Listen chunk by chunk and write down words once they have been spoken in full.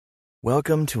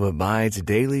Welcome to Abide's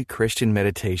Daily Christian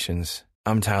Meditations.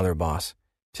 I'm Tyler Boss.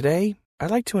 Today, I'd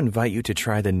like to invite you to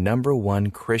try the #1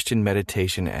 Christian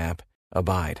meditation app,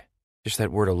 Abide. Just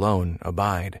that word alone,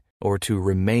 abide, or to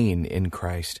remain in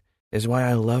Christ, is why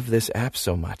I love this app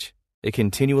so much. It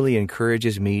continually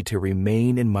encourages me to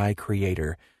remain in my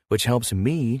Creator, which helps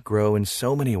me grow in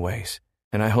so many ways.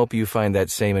 And I hope you find that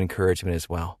same encouragement as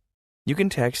well. You can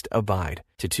text ABIDE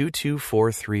to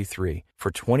 22433 for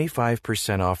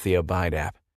 25% off the Abide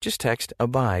app. Just text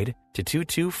ABIDE to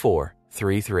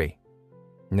 22433.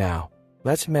 Now,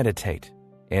 let's meditate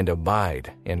and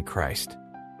abide in Christ.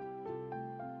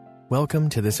 Welcome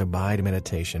to this Abide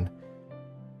meditation.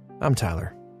 I'm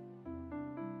Tyler.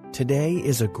 Today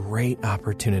is a great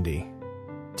opportunity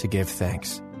to give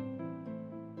thanks.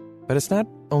 But it's not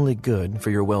only good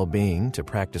for your well-being to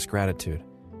practice gratitude.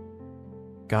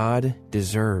 God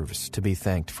deserves to be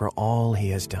thanked for all He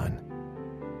has done.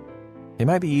 It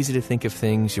might be easy to think of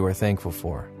things you are thankful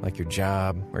for, like your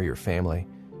job or your family.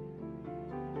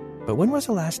 But when was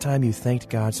the last time you thanked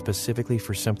God specifically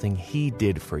for something He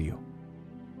did for you?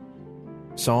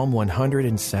 Psalm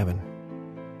 107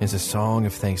 is a song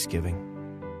of thanksgiving.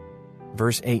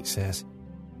 Verse 8 says,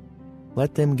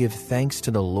 "Let them give thanks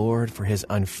to the Lord for His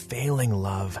unfailing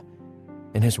love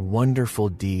and His wonderful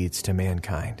deeds to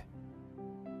mankind."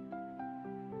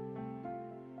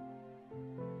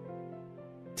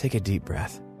 Take a deep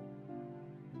breath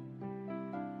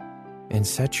and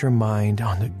set your mind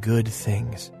on the good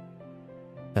things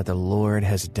that the Lord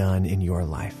has done in your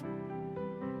life.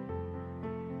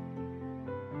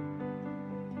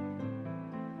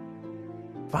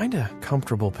 Find a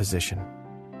comfortable position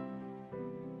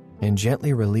and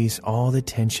gently release all the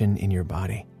tension in your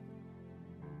body.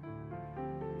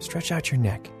 Stretch out your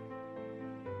neck,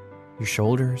 your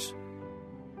shoulders,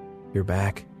 your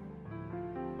back,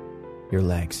 your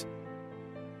legs.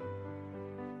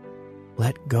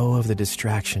 Let go of the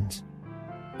distractions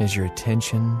as your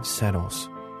attention settles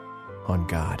on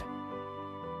God.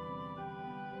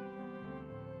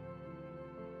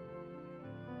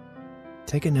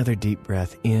 Take another deep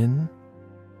breath in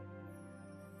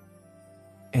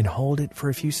and hold it for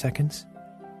a few seconds.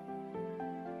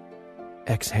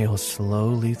 Exhale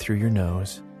slowly through your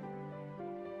nose,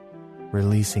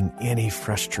 releasing any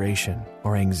frustration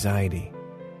or anxiety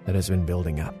that has been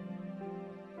building up.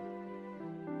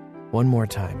 One more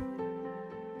time.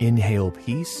 Inhale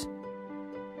peace,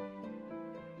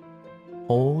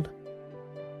 hold,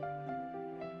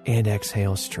 and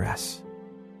exhale stress.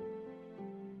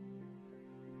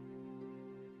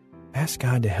 Ask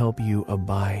God to help you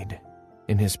abide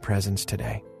in His presence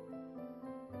today.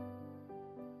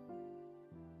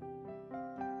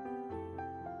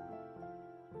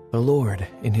 The Lord,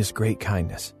 in His great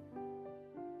kindness,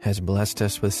 has blessed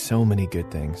us with so many good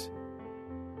things.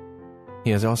 He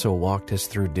has also walked us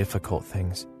through difficult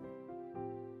things.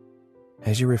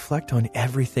 As you reflect on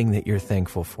everything that you're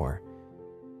thankful for,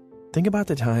 think about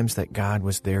the times that God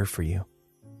was there for you.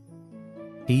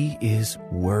 He is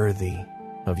worthy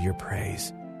of your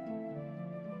praise.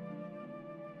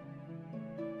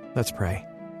 Let's pray.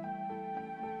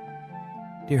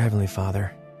 Dear Heavenly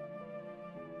Father,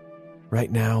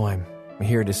 right now I'm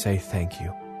here to say thank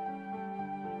you.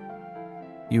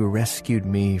 You rescued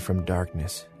me from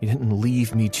darkness. You didn't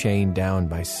leave me chained down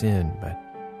by sin, but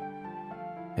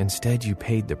instead you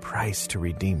paid the price to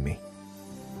redeem me.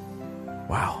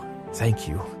 Wow, thank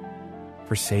you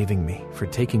for saving me, for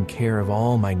taking care of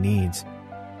all my needs.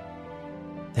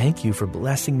 Thank you for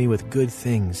blessing me with good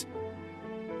things.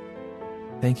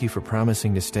 Thank you for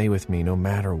promising to stay with me no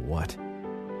matter what,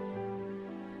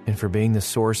 and for being the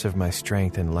source of my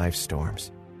strength in life's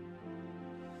storms.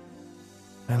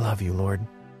 I love you, Lord.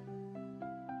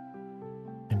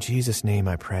 In Jesus' name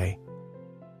I pray.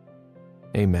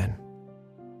 Amen.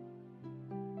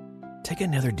 Take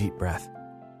another deep breath.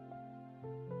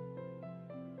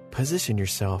 Position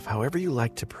yourself however you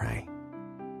like to pray.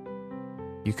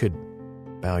 You could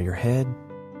bow your head,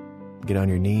 get on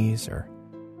your knees, or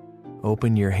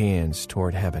open your hands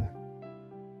toward heaven.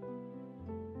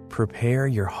 Prepare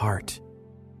your heart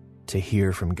to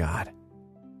hear from God.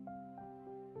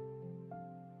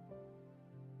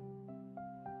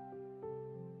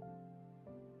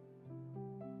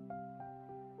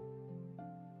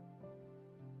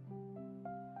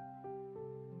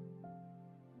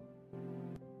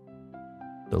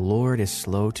 The Lord is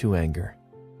slow to anger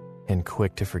and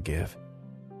quick to forgive,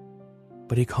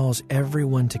 but He calls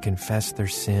everyone to confess their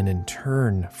sin and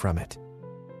turn from it.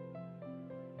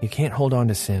 You can't hold on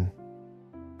to sin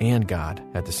and God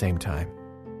at the same time.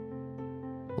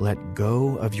 Let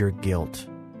go of your guilt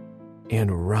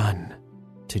and run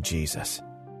to Jesus.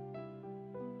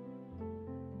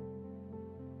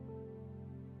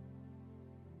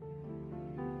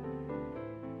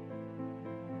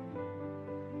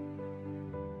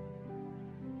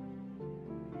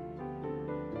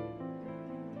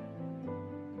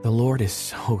 The Lord is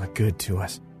so good to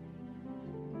us,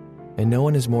 and no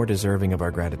one is more deserving of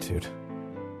our gratitude.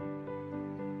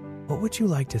 What would you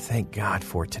like to thank God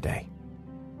for today?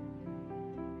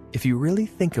 If you really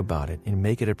think about it and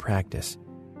make it a practice,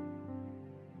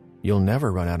 you'll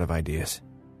never run out of ideas.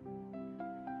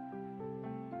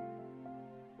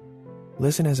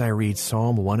 Listen as I read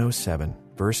Psalm 107,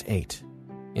 verse 8,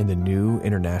 in the New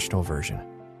International Version.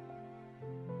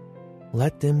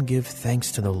 Let them give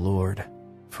thanks to the Lord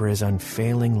for his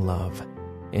unfailing love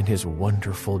and his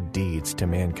wonderful deeds to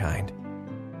mankind.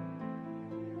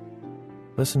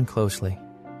 Listen closely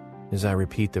as I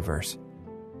repeat the verse.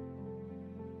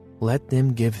 Let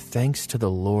them give thanks to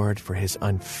the Lord for his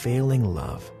unfailing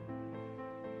love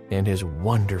and his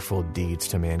wonderful deeds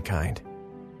to mankind.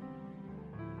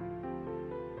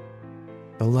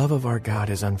 The love of our God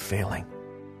is unfailing.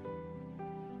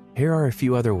 Here are a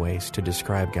few other ways to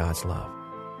describe God's love.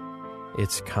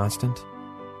 It's constant,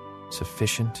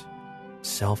 sufficient,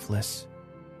 selfless,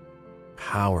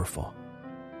 powerful.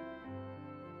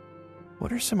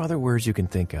 What are some other words you can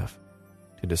think of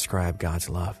to describe God's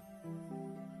love?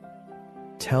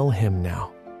 Tell him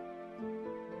now.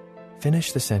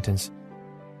 Finish the sentence,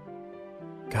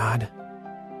 God,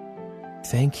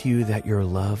 thank you that your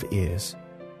love is.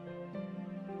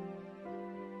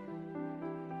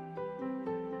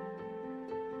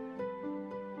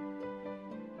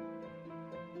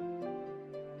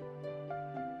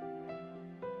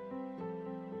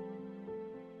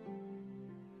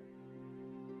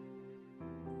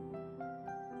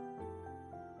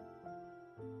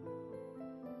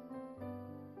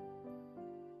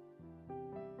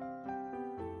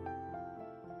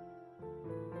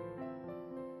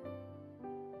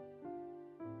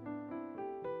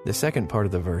 The second part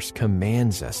of the verse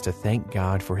commands us to thank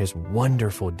God for his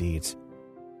wonderful deeds.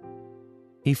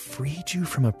 He freed you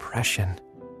from oppression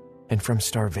and from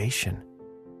starvation.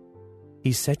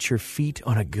 He set your feet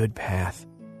on a good path.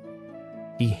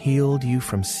 He healed you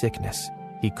from sickness.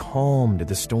 He calmed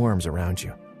the storms around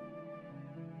you.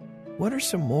 What are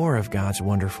some more of God's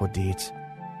wonderful deeds?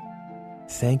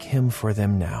 Thank him for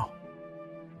them now.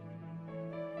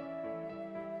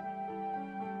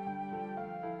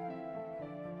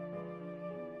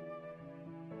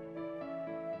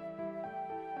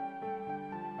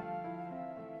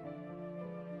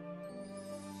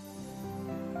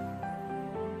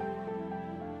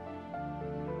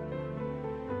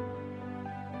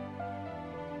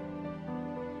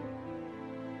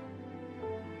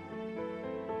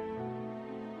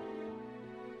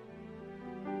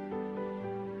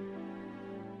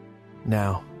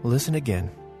 Now, listen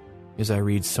again as I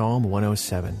read Psalm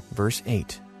 107, verse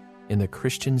 8 in the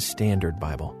Christian Standard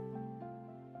Bible.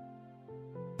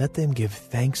 Let them give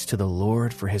thanks to the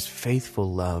Lord for his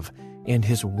faithful love and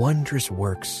his wondrous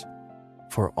works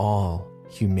for all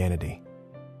humanity.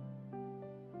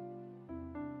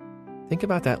 Think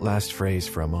about that last phrase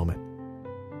for a moment.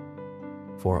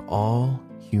 For all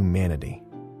humanity.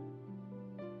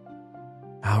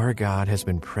 Our God has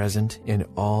been present in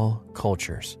all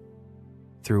cultures,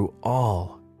 through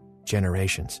all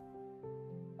generations.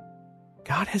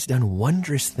 God has done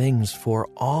wondrous things for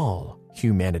all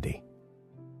humanity.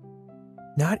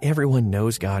 Not everyone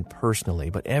knows God personally,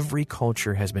 but every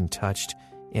culture has been touched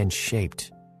and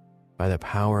shaped by the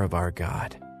power of our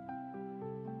God.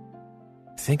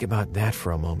 Think about that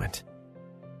for a moment.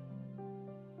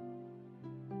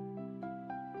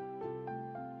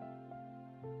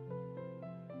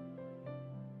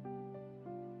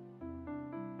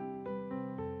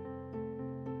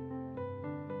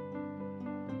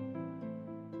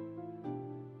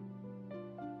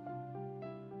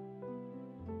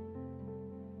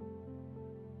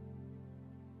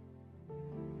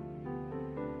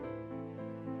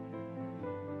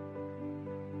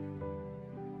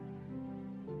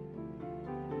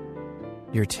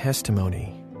 Your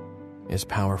testimony is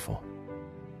powerful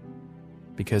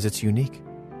because it's unique.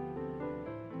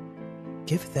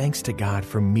 Give thanks to God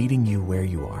for meeting you where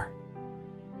you are.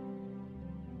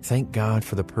 Thank God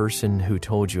for the person who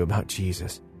told you about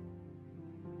Jesus.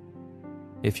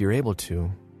 If you're able to,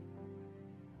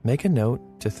 make a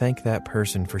note to thank that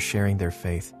person for sharing their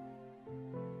faith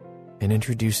and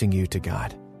introducing you to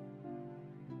God.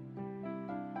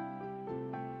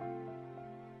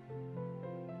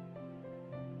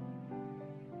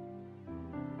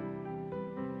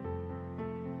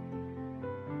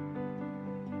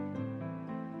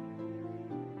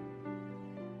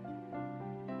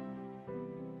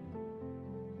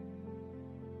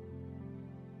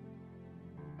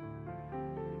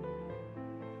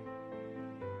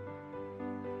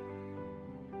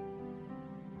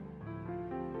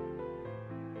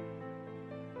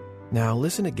 Now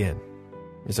listen again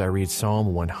as I read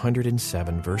Psalm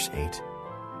 107, verse 8,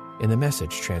 in the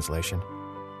Message translation.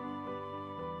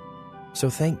 So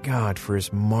thank God for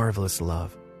His marvelous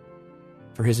love,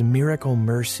 for His miracle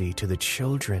mercy to the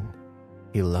children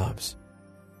He loves.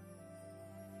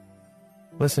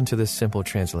 Listen to this simple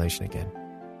translation again.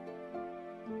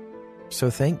 So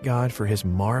thank God for His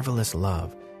marvelous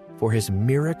love, for His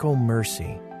miracle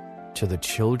mercy to the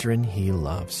children He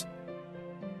loves.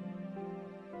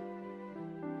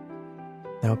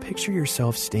 Now picture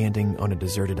yourself standing on a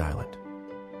deserted island.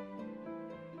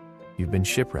 You've been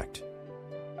shipwrecked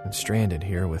and stranded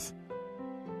here with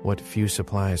what few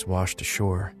supplies washed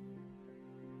ashore.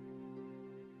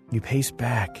 You pace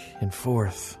back and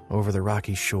forth over the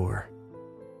rocky shore,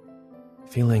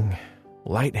 feeling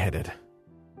lightheaded.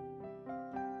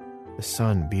 The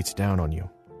sun beats down on you.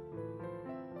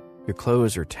 Your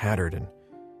clothes are tattered and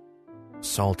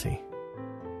salty.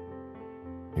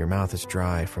 Your mouth is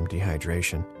dry from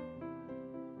dehydration,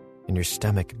 and your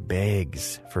stomach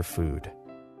begs for food.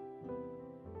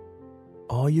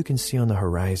 All you can see on the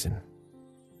horizon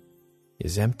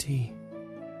is empty,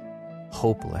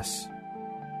 hopeless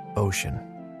ocean.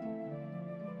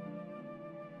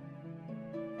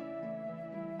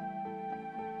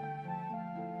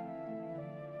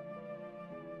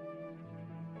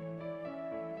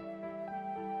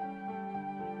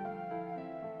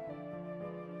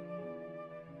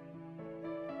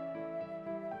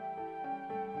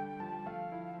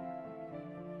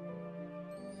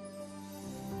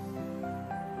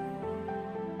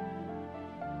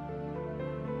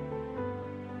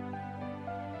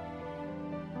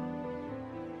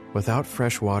 Without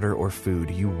fresh water or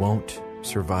food, you won't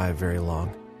survive very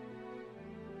long.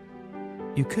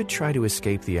 You could try to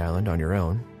escape the island on your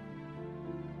own,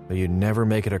 but you'd never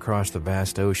make it across the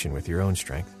vast ocean with your own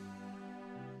strength.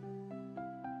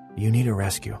 You need a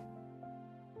rescue,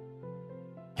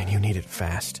 and you need it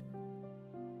fast.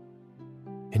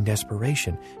 In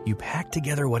desperation, you pack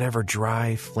together whatever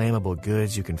dry, flammable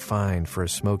goods you can find for a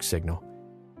smoke signal.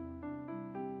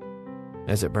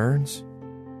 As it burns,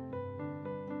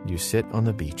 you sit on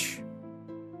the beach.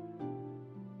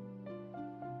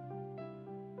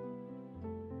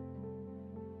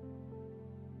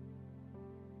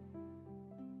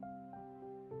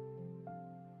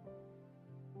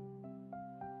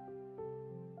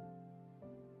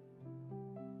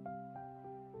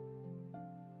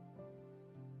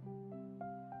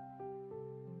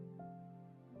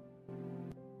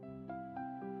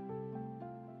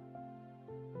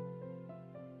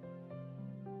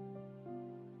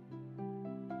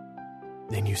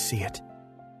 Then you see it.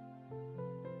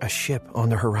 A ship on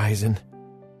the horizon.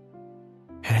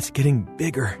 And it's getting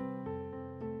bigger.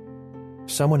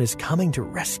 Someone is coming to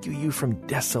rescue you from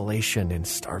desolation and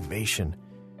starvation.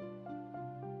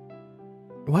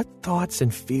 What thoughts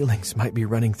and feelings might be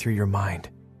running through your mind?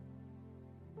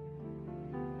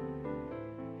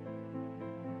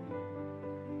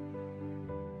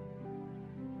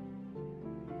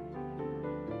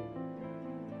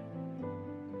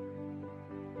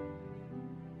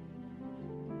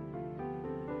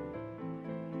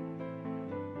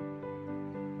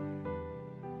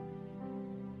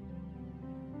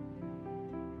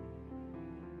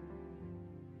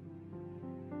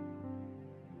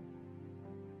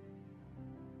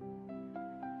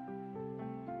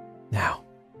 Now,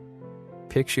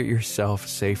 picture yourself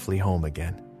safely home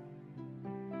again.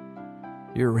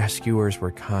 Your rescuers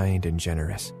were kind and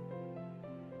generous.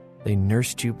 They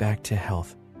nursed you back to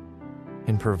health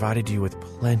and provided you with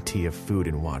plenty of food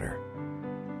and water.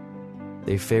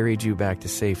 They ferried you back to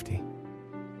safety.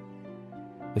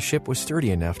 The ship was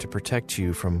sturdy enough to protect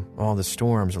you from all the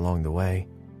storms along the way.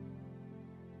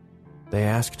 They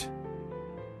asked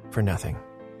for nothing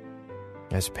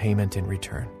as payment in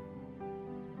return.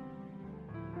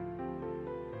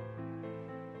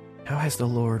 How has the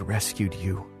Lord rescued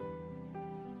you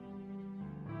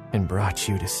and brought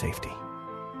you to safety?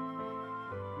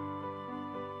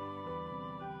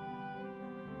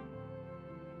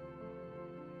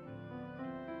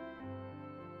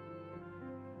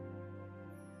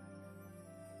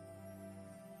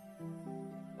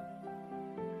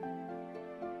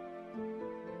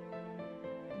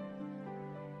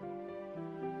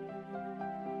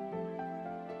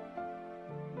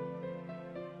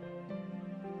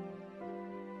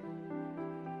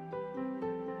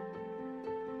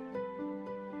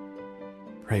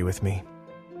 Pray with me.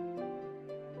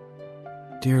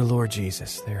 Dear Lord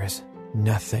Jesus, there is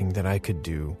nothing that I could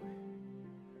do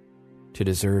to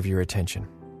deserve your attention,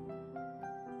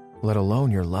 let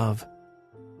alone your love.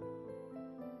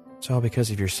 It's all because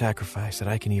of your sacrifice that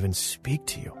I can even speak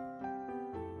to you.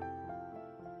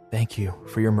 Thank you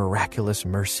for your miraculous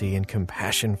mercy and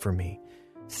compassion for me.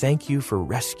 Thank you for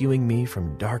rescuing me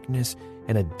from darkness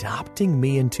and adopting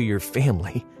me into your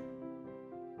family.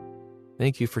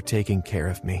 Thank you for taking care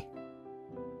of me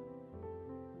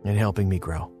and helping me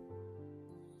grow.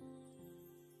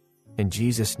 In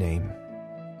Jesus' name,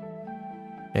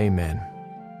 amen.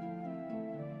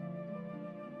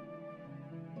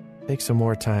 Take some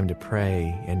more time to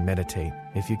pray and meditate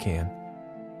if you can.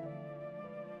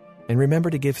 And remember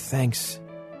to give thanks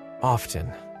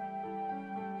often.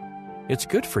 It's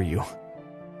good for you.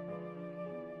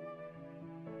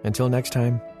 Until next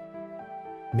time,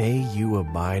 may you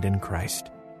abide in Christ.